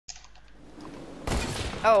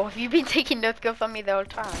Oh, have you been taking no scope from me the whole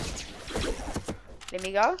time? Let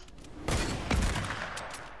me go.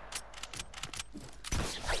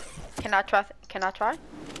 Can I try? Can I try?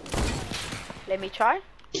 Let me try.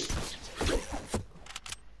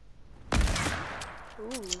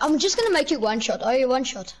 Ooh. I'm just gonna make you one shot. Are you one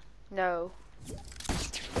shot? No.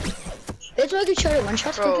 Let's make you try one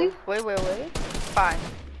shot quickly. Wait. Fine.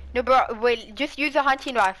 No, bro, wait, just use a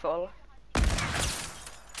hunting rifle.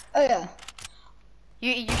 Oh yeah.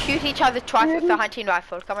 You shoot each other twice with the hunting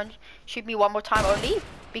rifle. Come on, shoot me one more time only.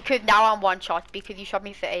 Because now I'm one shot because you shot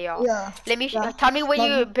me with the AR. Yeah. Let me Yeah. tell me when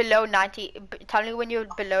you're below 90. Tell me when you're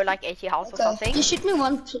below like 80 health or something. Just shoot me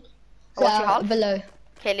one. What's your health? Below.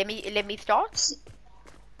 Okay, let me start.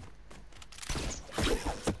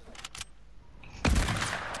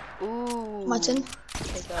 Ooh. My turn.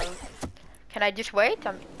 Okay, go. Can I just wait?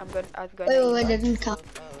 I was going. Wait, I didn't count.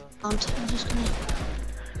 I'm just gonna.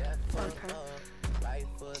 Okay.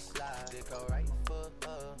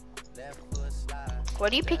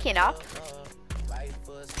 What are you picking up?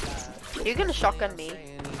 You're gonna shotgun me.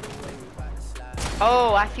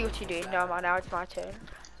 Oh, I see what you're doing. No, man, now it's my turn.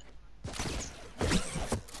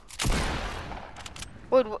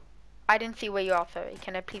 Wait, I didn't see where you are, sorry.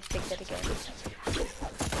 Can I please pick that again?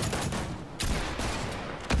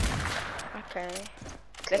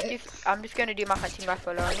 Okay. I'm just gonna do my hunting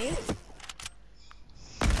rifle only.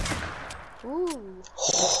 Ooh.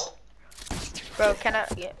 Bro,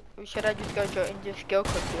 should I just go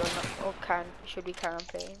quickly or not? Or should we carry on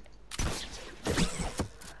playing?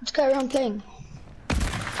 Let's carry on playing.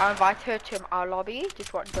 I'll invite her to our lobby.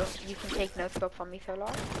 You can take no scope from me so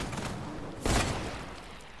long.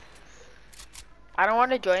 I don't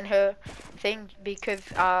want to join her thing because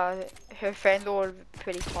her friends are all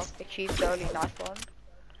pretty toxic. She's the only nice one.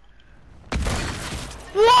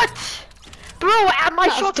 What? Bro, my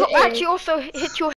shot actually also hit your